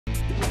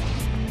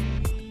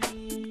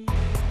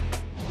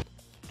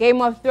Game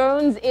of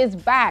Thrones is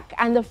back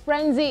and the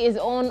frenzy is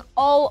on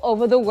all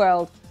over the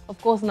world. Of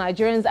course,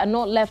 Nigerians are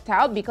not left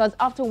out because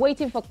after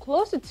waiting for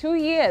close to 2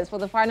 years for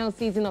the final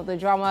season of the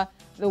drama,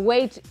 the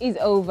wait is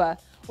over.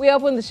 We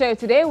open the show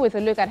today with a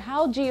look at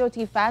how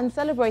GOT fans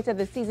celebrated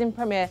the season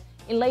premiere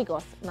in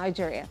Lagos,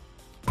 Nigeria.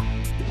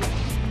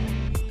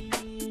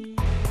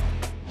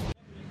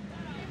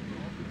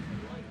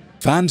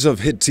 Fans of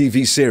hit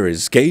TV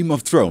series Game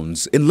of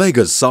Thrones in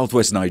Lagos,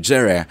 southwest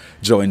Nigeria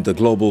joined the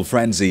global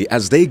frenzy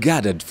as they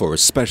gathered for a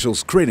special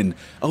screening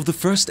of the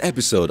first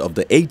episode of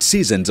the 8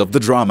 seasons of the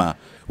drama,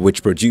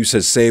 which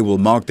producers say will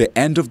mark the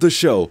end of the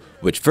show,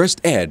 which first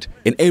aired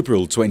in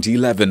April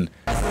 2011.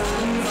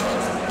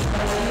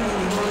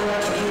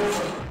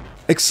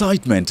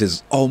 Excitement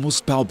is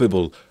almost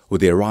palpable with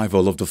the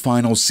arrival of the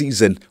final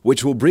season,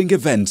 which will bring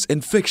events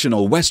in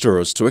fictional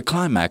Westeros to a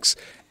climax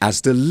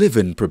as the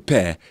living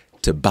prepare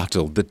to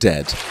battle the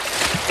dead.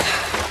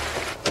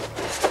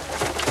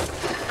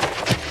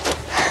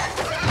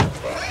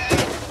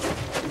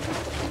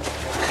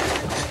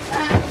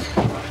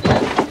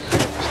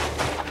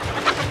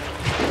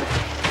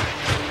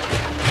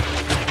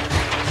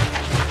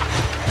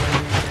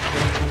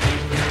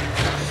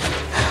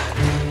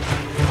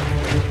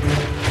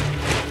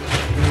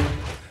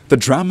 The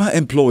drama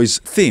employs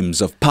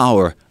themes of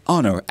power,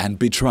 honor, and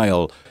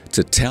betrayal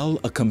to tell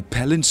a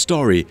compelling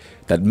story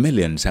that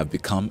millions have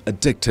become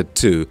addicted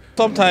to.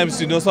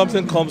 Sometimes,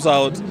 something comes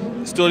out,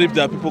 story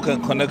that people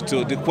can connect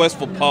to, the quest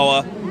for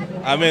power.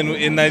 I mean,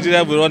 in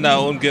Nigeria, we run our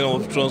own Game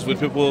of Thrones with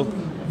people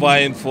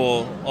vying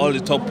for all the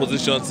top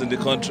positions in the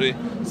country.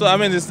 So, I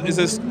mean, it's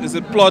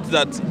a plot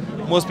that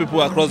most people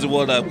across the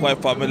world are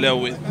quite familiar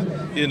with,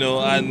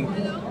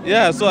 and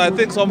yeah, so I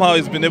think somehow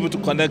it's been able to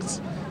connect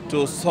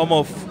to some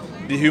of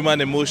the human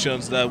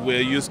emotions that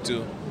we're used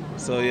to.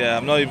 So yeah,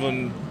 I'm not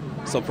even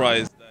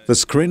surprised. The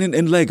screening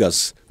in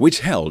Lagos, which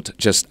held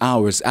just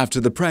hours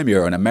after the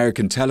premiere on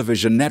American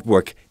television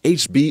network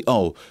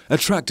HBO,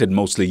 attracted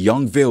mostly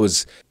young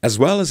viewers, as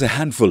well as a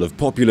handful of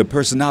popular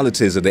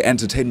personalities of the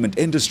entertainment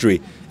industry,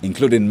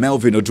 including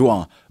Melvin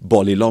Oduah,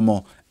 Bolly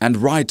Lomo, and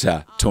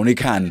writer Tony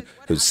Khan,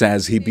 who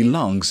says he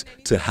belongs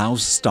to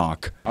House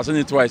Stark. I've seen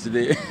it twice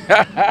today.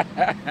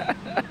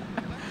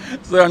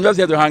 So I'm just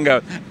here to hang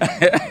out.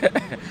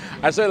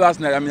 I saw it last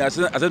night. I mean, I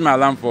set my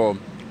alarm for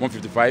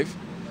 1:55.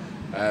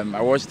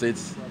 I watched it.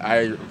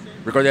 I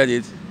recorded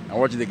it. I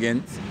watched it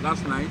again.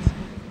 Last night,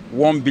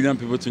 1 billion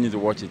people tuned in to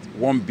watch it.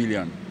 1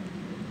 billion.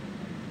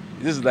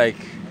 This is like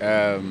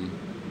a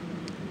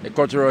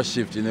cultural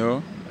shift, It's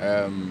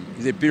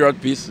a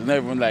period piece. It's not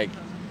even like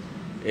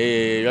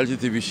a reality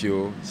TV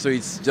show. So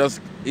it's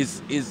just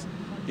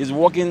it's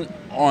working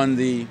on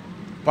the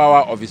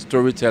power of its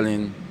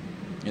storytelling,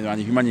 and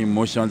the human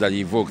emotions that it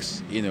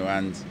evokes,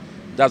 and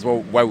that's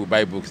why we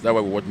buy books. That's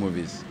why we watch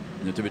movies,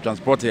 to be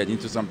transported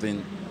into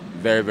something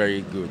very,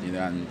 very good,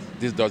 and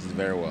this does it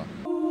very well.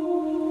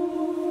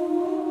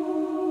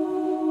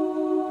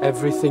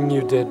 Everything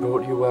you did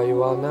brought you where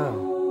you are now.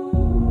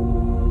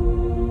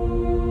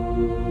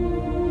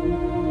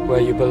 Where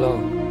you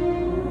belong.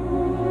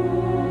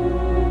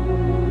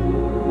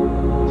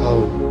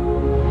 Home.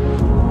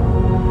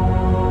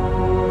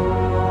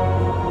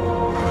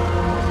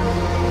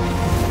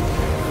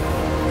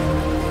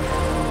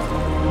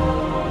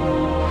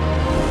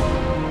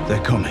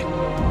 They're coming.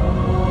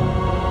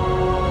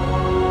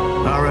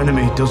 Our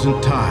enemy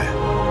doesn't tire,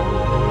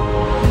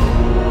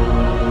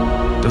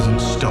 doesn't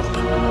stop,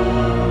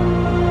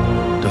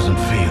 doesn't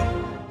feel.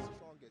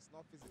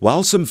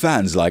 While some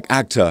fans like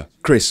actor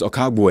Chris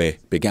Okagbue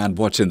began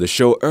watching the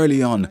show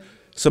early on,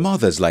 some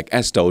others like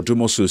Esther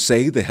Odumosu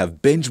say they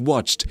have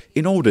binge-watched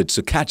in order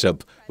to catch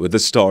up with the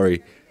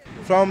story.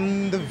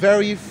 From the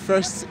very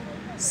first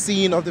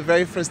scene of the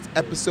very first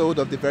episode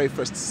of the very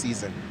first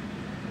season.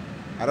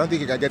 I don't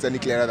think it can get any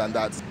clearer than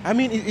that. I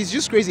mean, it's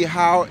just crazy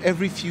how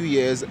every few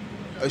years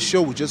a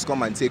show would just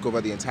come and take over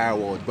the entire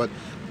world. But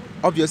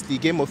obviously,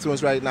 Game of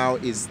Thrones right now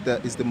is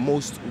the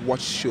most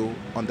watched show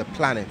on the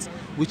planet,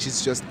 which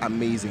is just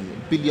amazing.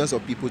 Billions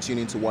of people tune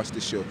in to watch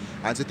the show.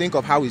 And to think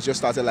of how it just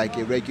started like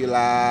a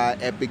regular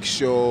epic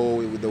show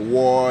with the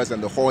wars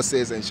and the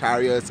horses and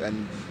chariots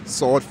and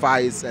sword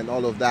fights and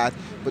all of that.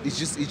 But it's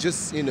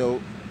just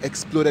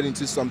exploded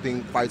into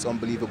something quite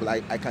unbelievable. I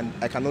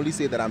can only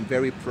say that I'm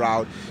very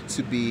proud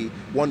to be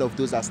one of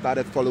those that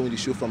started following the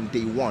show from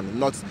day one,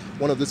 not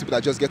one of those people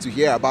that just get to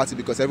hear about it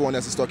because everyone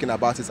else is talking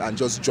about it and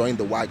just join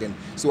the wagon.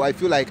 So I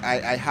feel like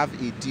I have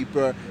a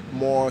deeper,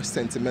 more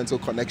sentimental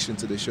connection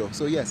to the show.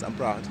 So yes, I'm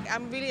proud.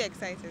 I'm really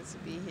excited to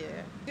be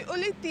here. The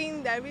only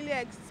thing that really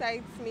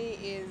excites me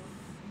is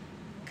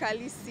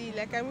Khaleesi.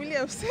 Like, I'm really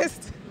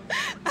obsessed.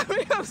 I'm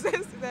really obsessed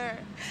with her.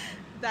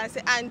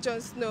 And Jon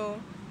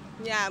Snow.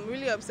 Yeah, I'm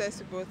really obsessed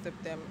with both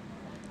of them.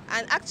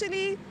 And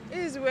actually, it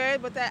is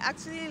weird, but I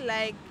actually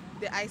like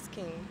the Ice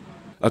King.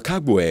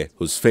 Okagbue,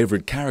 whose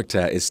favorite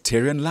character is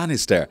Tyrion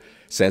Lannister,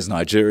 says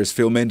Nigeria's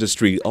film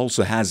industry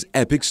also has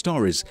epic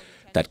stories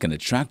that can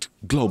attract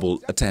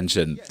global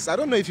attention. Yes, I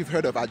don't know if you've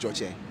heard of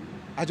Ajoche.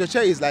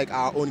 Ajoche is like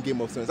our own Game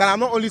of Thrones. And I'm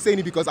not only saying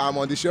it because I'm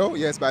on the show.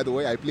 Yes, by the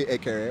way, I play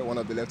Ekere, one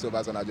of the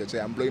leftovers on Ajoche.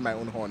 I'm blowing my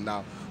own horn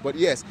now. But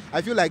yes,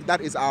 I feel like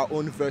that is our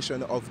own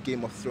version of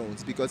Game of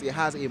Thrones because it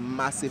has a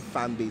massive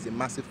fan base, a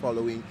massive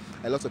following.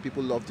 A lot of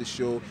people love the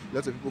show.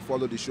 Lots of people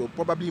follow the show,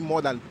 probably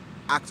more than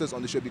actors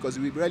on the show because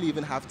we barely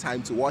even have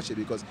time to watch it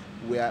because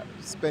we are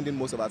spending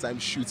most of our time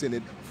shooting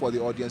it for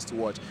the audience to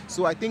watch.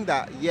 So I think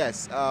that,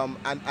 yes,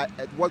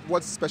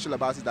 what's special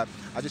about it is that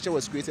Ajoche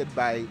was created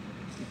by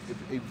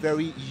a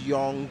very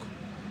young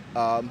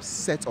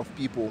set of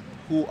people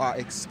who are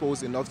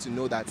exposed enough to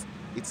know that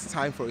it's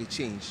time for a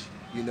change.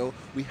 You know,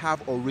 we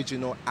have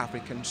original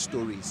African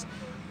stories.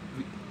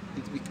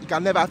 We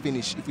can never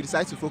finish. If we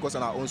decide to focus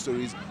on our own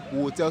stories, we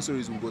will tell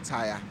stories, we will go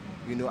tire.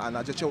 You know, and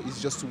Ajoche is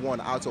just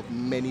one out of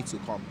many to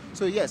come.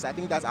 So yes, I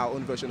think that's our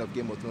own version of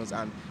Game of Thrones,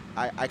 and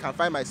I can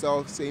find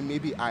myself saying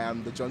maybe I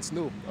am the Jon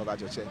Snow of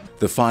Ajoche.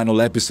 The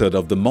final episode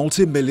of the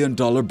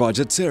multi-million-dollar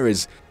budget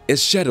series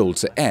is scheduled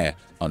to air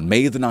on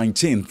May the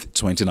 19th,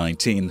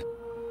 2019.